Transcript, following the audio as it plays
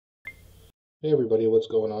Hey everybody, what's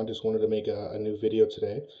going on? Just wanted to make a new video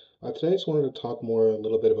today. Today I just wanted to talk a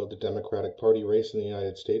little bit about the Democratic Party race in the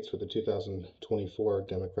United States for the 2024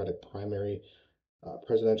 Democratic primary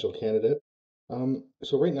presidential candidate.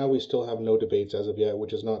 So right now we still have no debates as of yet,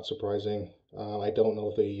 which is not surprising. I don't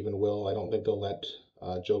know if they even will. I don't think they'll let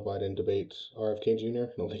Joe Biden debate RFK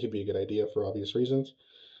Jr. I don't think it'd be a good idea for obvious reasons.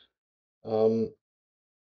 Um,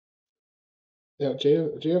 Yeah,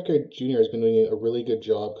 JFK Jr. has been doing a really good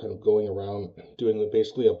job kind of going around doing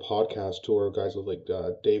basically a podcast tour, guys with like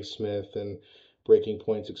Dave Smith and Breaking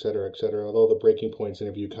Points, et cetera, et cetera. Although the Breaking Points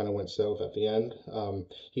interview kind of went south at the end,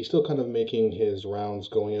 he's still kind of making his rounds,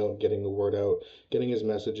 going out, getting the word out, getting his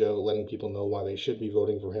message out, letting people know why they should be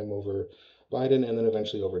voting for him over Biden and then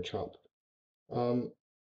eventually over Trump. Um,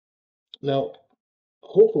 Now,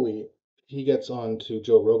 hopefully, he gets on to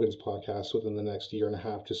Joe Rogan's podcast within the next year and a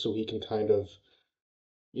half, just so he can kind of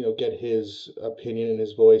get his opinion and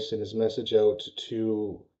his voice and his message out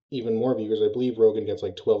to even more viewers. I believe Rogan gets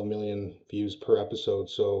like 12 million views per episode,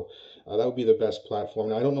 so that would be the best platform.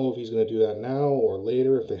 Now, I don't know if he's going to do that now or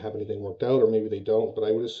later, if they have anything worked out, or maybe they don't. But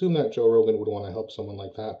I would assume that Joe Rogan would want to help someone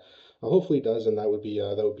like that. Hopefully, he does, and that would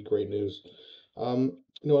be great news. A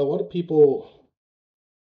lot of people.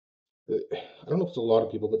 I don't know if it's a lot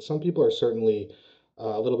of people, but some people are certainly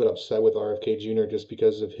a little bit upset with RFK Jr. just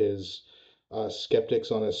because of his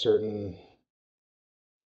skeptics on a certain,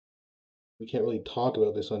 we can't really talk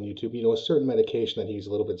about this on YouTube, a certain medication that he's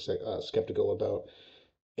a little bit skeptical about.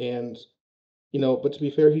 And, but to be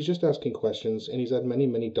fair, he's just asking questions and he's had many,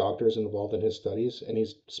 many doctors involved in his studies. And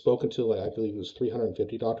he's spoken to, like, I believe it was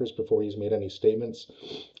 350 doctors before he's made any statements.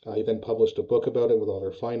 He then published a book about it with all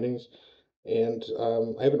their findings. And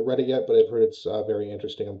I haven't read it yet, but I've heard it's very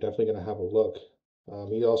interesting. I'm definitely going to have a look.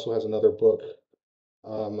 He also has another book.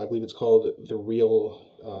 I believe it's called The Real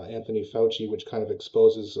Anthony Fauci, which kind of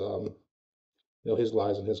exposes his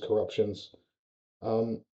lies and his corruptions.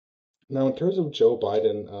 Um, Now, in terms of Joe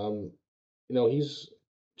Biden, you know, he's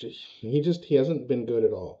he hasn't been good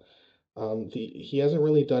at all. He hasn't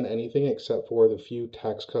really done anything except for the few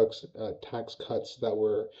tax cuts that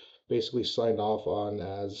were basically signed off on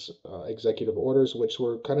as executive orders, which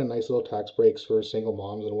were kind of nice little tax breaks for single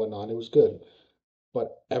moms and whatnot. It was good,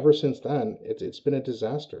 but ever since then, it's been a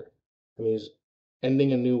disaster. I mean, he's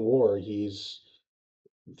ending a new war. He's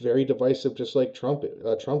very divisive, just like Trump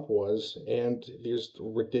was, and there's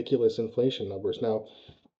ridiculous inflation numbers. Now,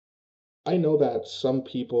 I know that some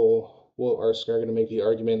people are going to make the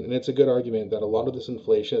argument, and it's a good argument, that a lot of this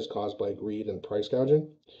inflation is caused by greed and price gouging,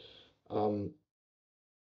 um,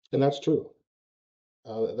 and that's true.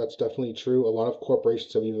 That's definitely true. A lot of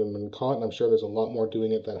corporations have even been caught, and I'm sure there's a lot more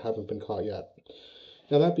doing it that haven't been caught yet.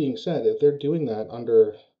 Now, that being said, if they're doing that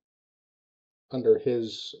under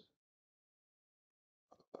his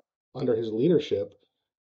under his leadership,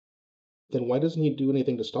 then why doesn't he do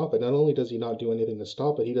anything to stop it? Not only does he not do anything to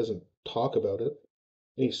stop it, he doesn't talk about it.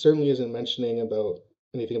 And he certainly isn't mentioning about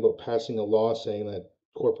anything about passing a law saying that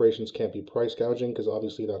corporations can't be price gouging, because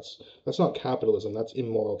obviously that's not capitalism, that's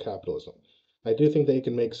immoral capitalism. I do think they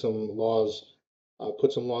can make some laws,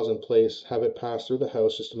 put some laws in place, have it pass through the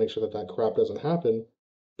House just to make sure that that crap doesn't happen,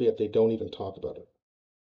 but yet they don't even talk about it.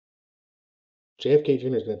 JFK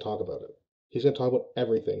Jr. is going to talk about it. He's going to talk about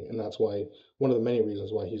everything, and that's why one of the many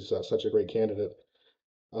reasons why he's such a great candidate.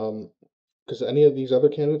 Um, because any of these other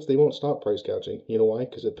candidates, they won't stop price gouging. You know why?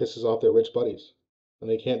 Because it pisses off their rich buddies. And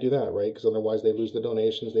they can't do that, right? Because otherwise they lose the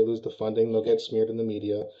donations, they lose the funding, they'll get smeared in the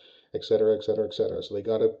media, et cetera, et cetera, et cetera. So they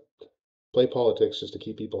got to play politics just to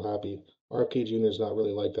keep people happy. RFK Jr. is not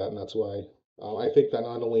really like that, and that's why I think that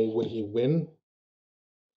not only would he win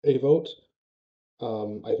a vote,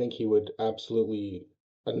 I think he would absolutely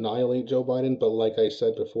annihilate Joe Biden. But like I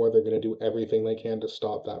said before, they're going to do everything they can to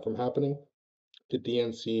stop that from happening. The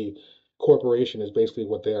DNC corporation is basically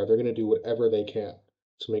what they are. They're going to do whatever they can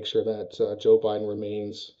to make sure that Joe Biden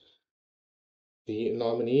remains the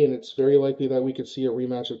nominee, and it's very likely that we could see a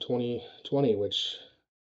rematch of 2020, which,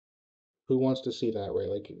 who wants to see that, right?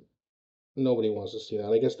 Like, nobody wants to see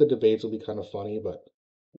that. I guess the debates will be kind of funny, but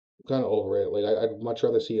I'm kind of over it. Like, I'd much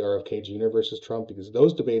rather see RFK Jr. versus Trump, because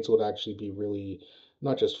those debates would actually be really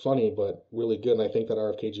not just funny, but really good. And I think that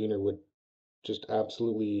RFK Jr. would just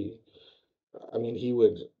absolutely, I mean, he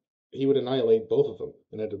would annihilate both of them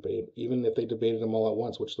in a debate, even if they debated them all at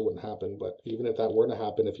once, which wouldn't happen. But even if that were to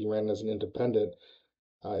happen, if he ran as an independent,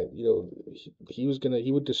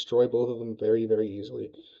 he would destroy both of them very, very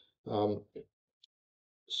easily. Um,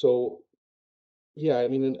 so yeah, I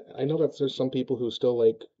mean, and I know that there's some people who still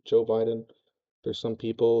like Joe Biden. There's some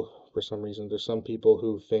people, for some reason, there's some people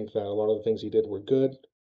who think that a lot of the things he did were good.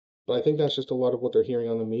 But I think that's just a lot of what they're hearing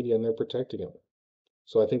on the media, and they're protecting him.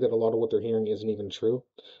 So I think that a lot of what they're hearing isn't even true.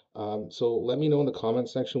 So let me know in the comment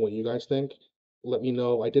section what you guys think. Let me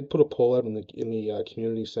know. I did put a poll out in the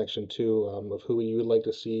community section too, of who you would like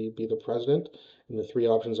to see be the president. And the three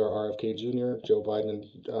options are RFK Jr., Joe Biden,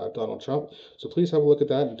 and Donald Trump. So please have a look at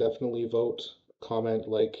that and definitely vote, comment,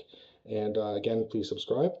 like, and again, please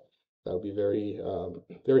subscribe. That would be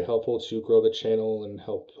very helpful to grow the channel and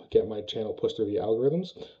help get my channel pushed through the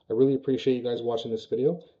algorithms. I really appreciate you guys watching this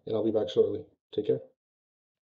video, and I'll be back shortly. Take care.